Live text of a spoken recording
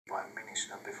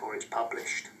before it's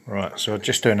published. Right, so I'm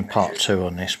just doing a part 2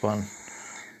 on this one.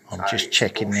 I'm just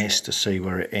checking this to see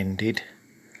where it ended.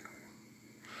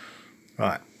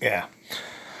 Right, yeah,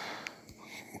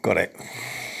 got it.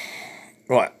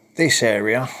 Right, this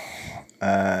area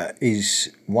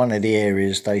is one of the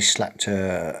areas they slapped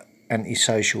a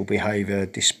antisocial behaviour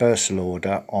dispersal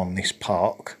order on this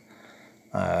park.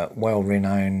 Well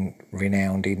renowned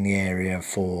in the area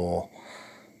for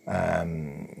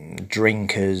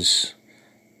drinkers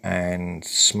and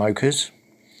smokers,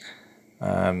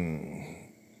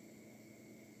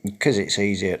 because it's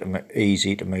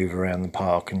easy to move around the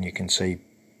park, and you can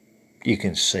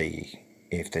see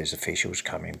if there's officials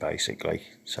coming, basically.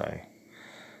 So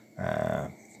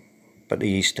but the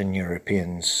Eastern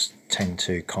Europeans tend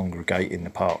to congregate in the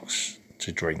parks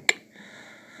to drink.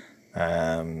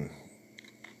 An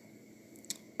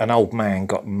old man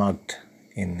got mugged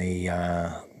in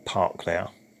the park there.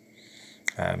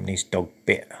 His dog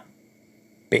bit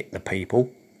the people,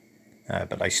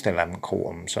 but they still haven't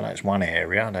caught him. So that's one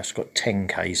area that's got 10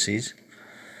 cases.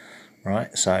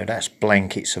 Right, so that's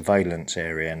blanket surveillance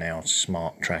area now,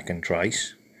 smart track and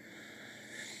trace.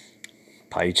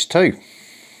 Page 2.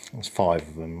 There's 5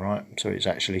 of them, right? So it's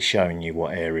actually showing you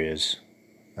what areas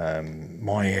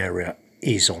my area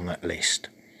is on that list.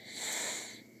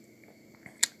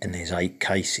 And there's 8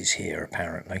 cases here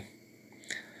apparently.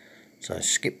 So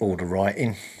skip all the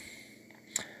writing.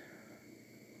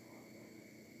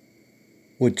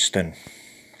 Woodston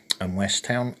and West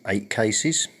Town, 8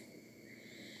 cases.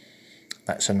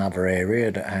 That's another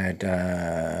area that had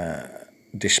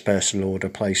dispersal order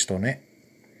placed on it.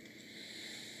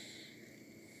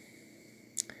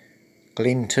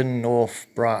 Glinton,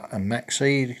 Northborough and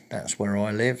Maxey, that's where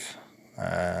I live.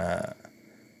 At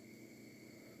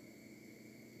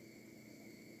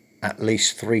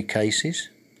least 3 cases.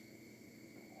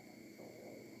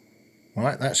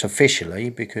 Right, that's officially,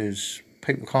 because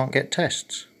people can't get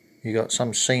tests. You got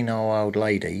some senile old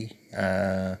lady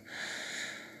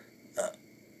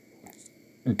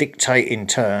dictating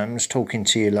terms, talking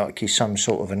to you like you're some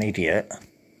sort of an idiot,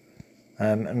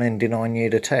 and then denying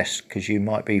you the test because you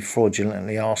might be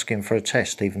fraudulently asking for a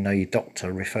test even though your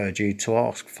doctor referred you to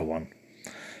ask for one.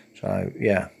 So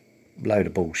yeah, load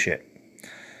of bullshit.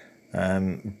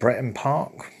 Bretton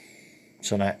Park,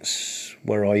 so that's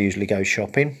where I usually go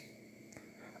shopping,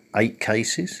 8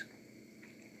 cases.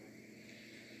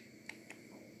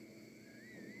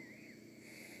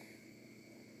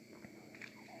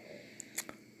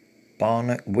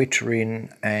 Barnet,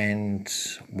 Wittering and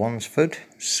Wansford,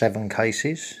 7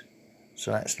 cases.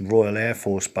 So that's the Royal Air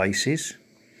Force bases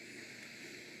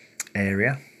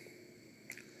area.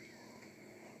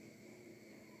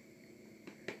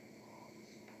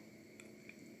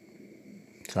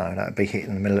 So that'll be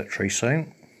hitting the military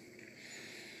soon.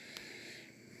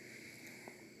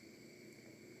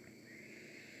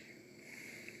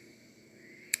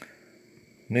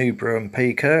 Newborough and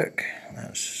Peakirk,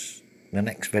 that's the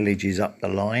next village is up the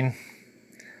line.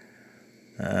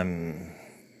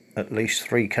 At least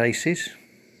 3 cases.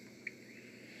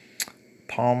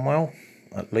 Palmwell,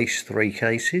 at least 3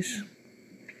 cases.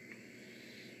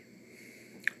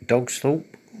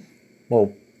 Dogsthorpe,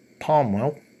 well,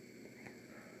 Palmwell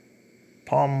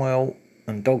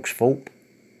and Dogsthorpe,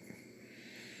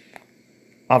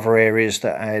 other areas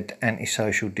that had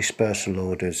antisocial dispersal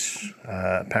orders,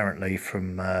 apparently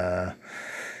from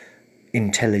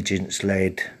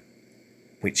intelligence-led,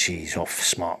 which is off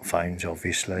smartphones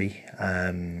obviously,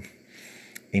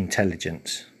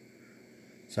 intelligence.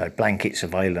 So blanket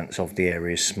surveillance of the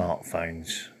area's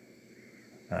smartphones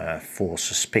for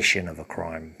suspicion of a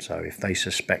crime. So if they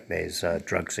suspect there's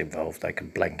drugs involved, they can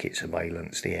blanket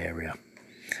surveillance the area,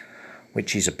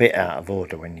 which is a bit out of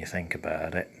order when you think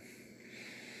about it.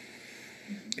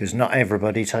 Because not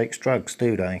everybody takes drugs,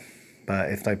 do they? But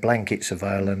if they blanket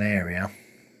surveil an area,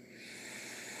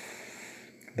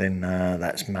 then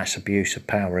that's mass abuse of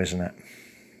power, isn't it?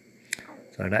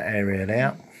 So that area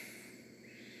there.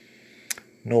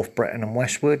 North Bretton and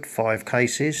Westwood, 5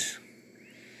 cases.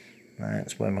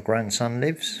 That's where my grandson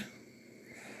lives.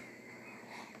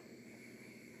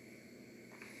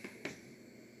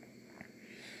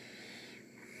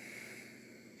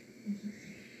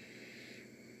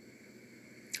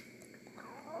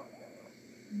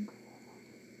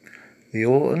 The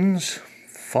Ortons,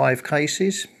 5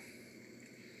 cases.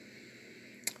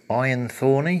 Iron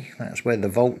Thorny, that's where the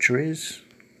Vulture is,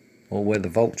 or where the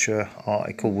Vulture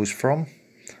article was from.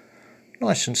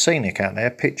 Nice and scenic out there,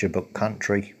 picture book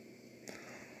country.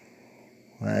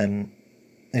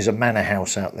 There's a manor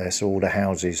house out there, so all the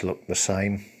houses look the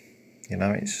same. You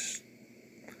know, it's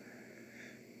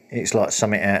It's like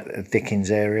something out of the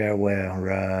Dickens area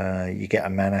where you get a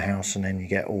manor house and then you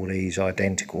get all these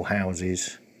identical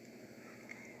houses.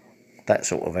 That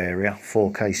sort of area.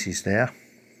 4 cases there.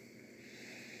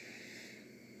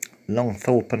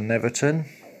 Longthorpe and Neverton.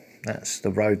 That's the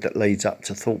road that leads up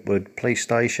to Thorpewood Police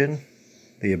Station.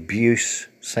 The Abuse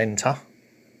Centre,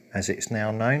 as it's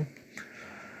now known.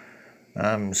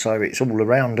 So it's all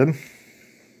around them.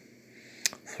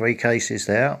 3 cases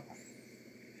there.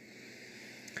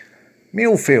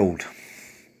 Millfield,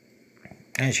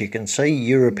 as you can see,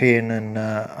 European and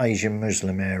Asian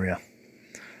Muslim area.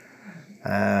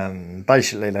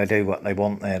 Basically they do what they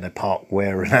want there. They park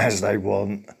where and as they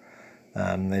want.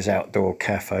 There's outdoor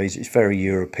cafes. It's very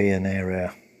European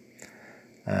area.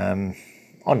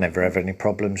 I never have any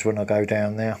problems when I go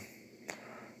down there.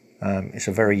 It's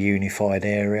a very unified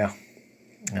area.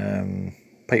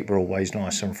 People are always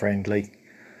nice and friendly.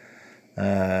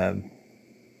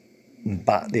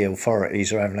 But the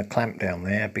authorities are having a clampdown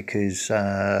there because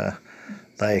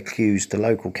they accused the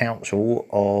local council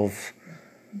of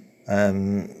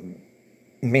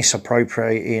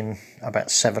misappropriating about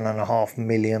 £7.5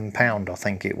 million, I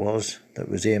think it was, that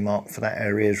was earmarked for that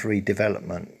area's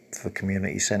redevelopment for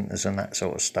community centres and that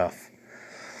sort of stuff.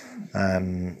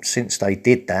 Since they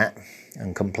did that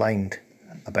and complained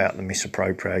about the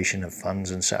misappropriation of funds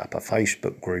and set up a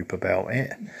Facebook group about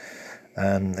it,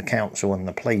 the council and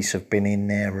the police have been in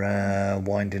there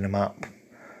winding them up,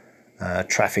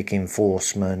 traffic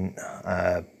enforcement,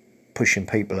 pushing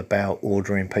people about,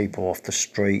 ordering people off the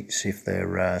streets if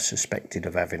they're suspected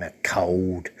of having a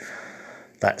cold,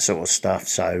 that sort of stuff.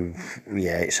 So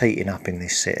yeah, it's heating up in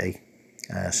this city.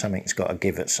 Something's got to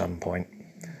give at some point.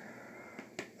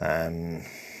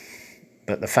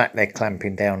 But the fact they're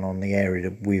clamping down on the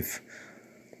area with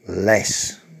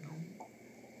less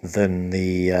than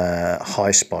the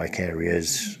high spike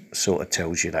areas sort of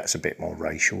tells you that's a bit more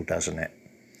racial, doesn't it?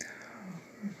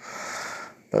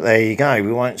 But there you go,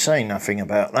 we won't say nothing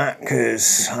about that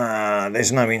because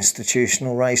there's no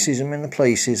institutional racism in the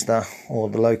police, is there? Or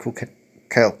the local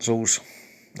councils.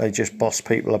 They just boss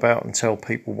people about and tell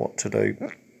people what to do.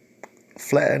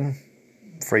 Fletton,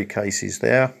 3 cases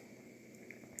there.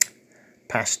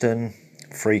 Paston,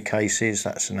 3 cases.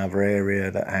 That's another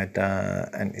area that had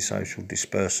antisocial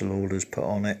dispersal orders put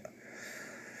on it.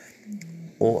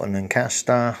 Orton and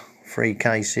Castor, 3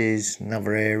 cases.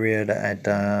 Another area that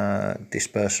had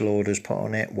dispersal orders put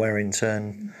on it.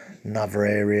 Warrington, another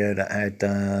area that had,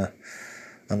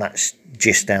 and that's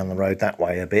just down the road that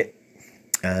way a bit.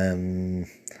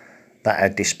 That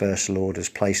had dispersal orders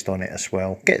placed on it as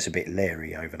well. Gets a bit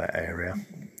leery over that area.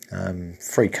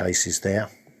 3 cases there.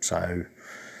 So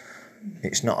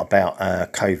it's not about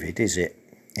COVID, is it?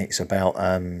 It's about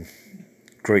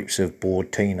groups of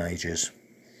bored teenagers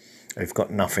who've got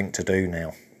nothing to do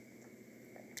now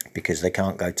because they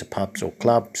can't go to pubs or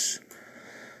clubs.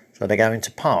 So they go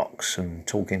into parks and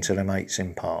talking to their mates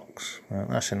in parks. Well,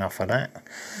 that's enough of that.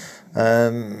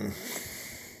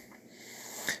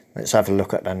 Let's have a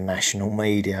look at the national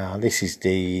media. This is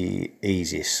the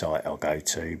easiest site I'll go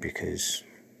to because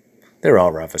there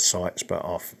are other sites, but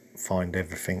I'll find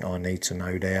everything I need to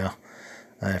know there.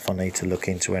 If I need to look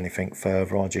into anything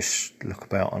further, I'll just look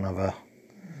about on other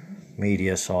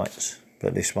media sites.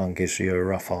 But this one gives you a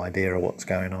rough idea of what's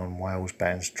going on. Wales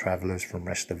bans travellers from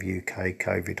rest of UK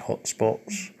COVID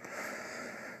hotspots.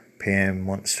 PM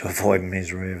wants to avoid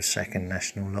misery of second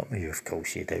national lockdown. Of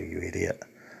course you do, you idiot.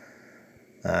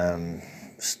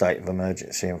 State of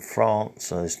emergency in France.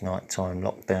 So there's nighttime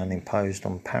lockdown imposed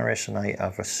on Paris and 8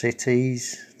 other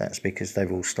cities. That's because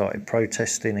they've all started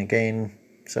protesting again.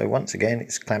 So once again,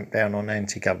 it's clamped down on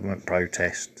anti-government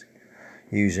protest,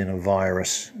 using a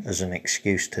virus as an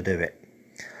excuse to do it.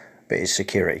 But it's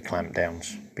security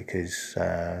clampdowns because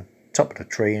top of the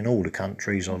tree in all the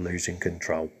countries are losing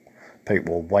control.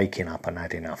 People are waking up and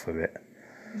had enough of it.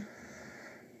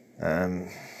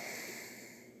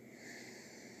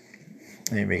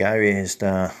 Here we go, here's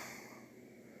the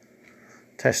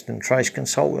test and trace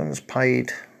consultants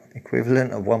paid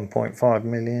equivalent of 1.5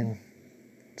 million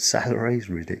salaries,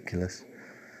 ridiculous.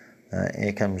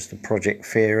 Here comes the Project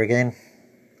Fear again,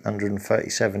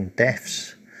 137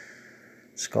 deaths.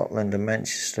 Scotland and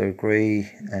Manchester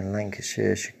agree and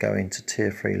Lancashire should go into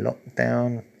tier 3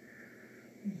 lockdown.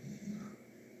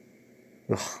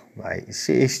 Ugh, mate,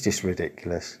 it's just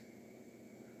ridiculous.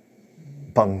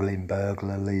 Bungling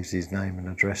burglar leaves his name and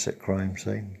address at crime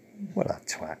scene. What a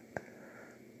twat.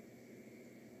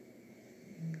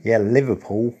 Yeah,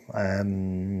 Liverpool,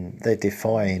 they're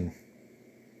defying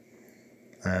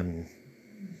the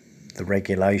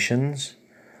regulations,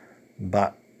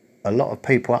 but a lot of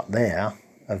people up there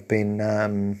have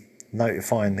been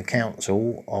notifying the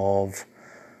council of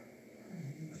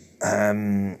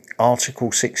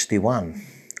Article 61,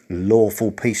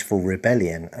 lawful peaceful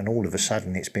rebellion, and all of a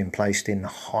sudden it's been placed in the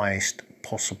highest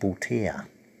possible tier.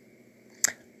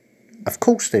 Of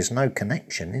course there's no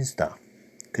connection, is there?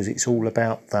 Because it's all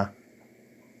about the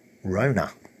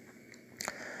Rona.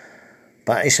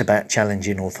 But it's about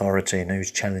challenging authority, and who's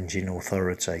challenging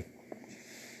authority,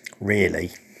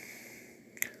 really?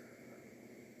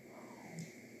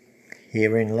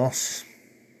 Hearing loss,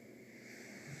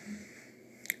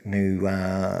 new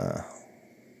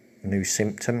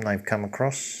symptom they've come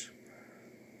across.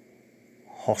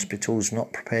 Hospitals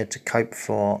not prepared to cope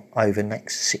for over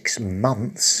next 6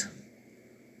 months.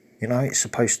 You know, it's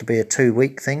supposed to be a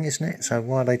 2-week thing, isn't it? So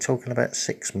why are they talking about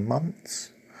 6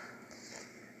 months?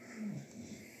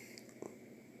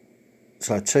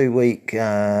 So a 2-week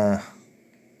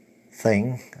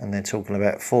thing, and they're talking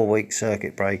about 4-week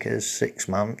circuit breakers, 6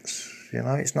 months. You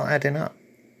know, it's not adding up.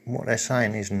 What they're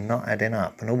saying is not adding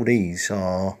up. And all these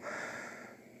are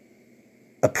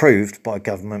approved by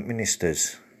government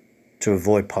ministers to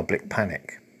avoid public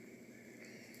panic.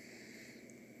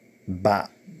 But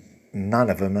none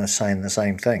of them are saying the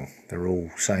same thing. They're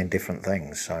all saying different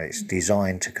things. So it's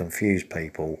designed to confuse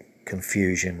people,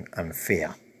 confusion and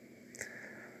fear.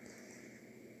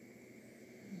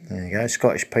 There you go.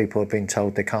 Scottish people have been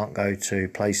told they can't go to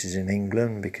places in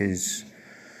England because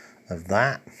of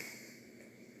that.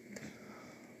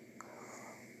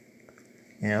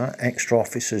 You know, extra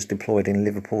officers deployed in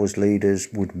Liverpool as leaders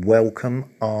would welcome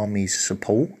Army's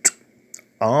support.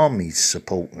 Army's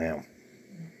support now.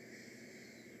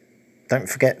 Don't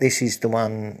forget, this is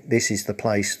the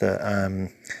place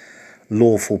that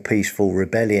lawful peaceful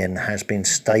rebellion has been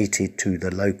stated to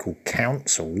the local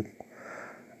council,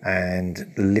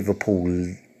 and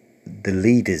Liverpool, the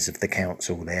leaders of the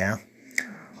council there,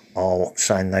 are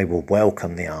saying they will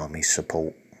welcome the Army's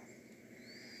support.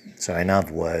 So in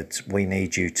other words, we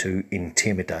need you to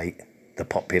intimidate the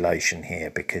population here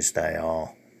because they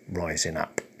are rising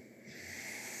up.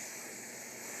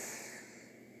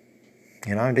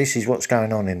 You know, this is what's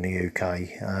going on in the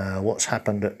UK. What's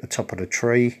happened at the top of the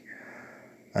tree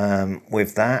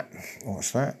with that.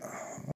 What's that?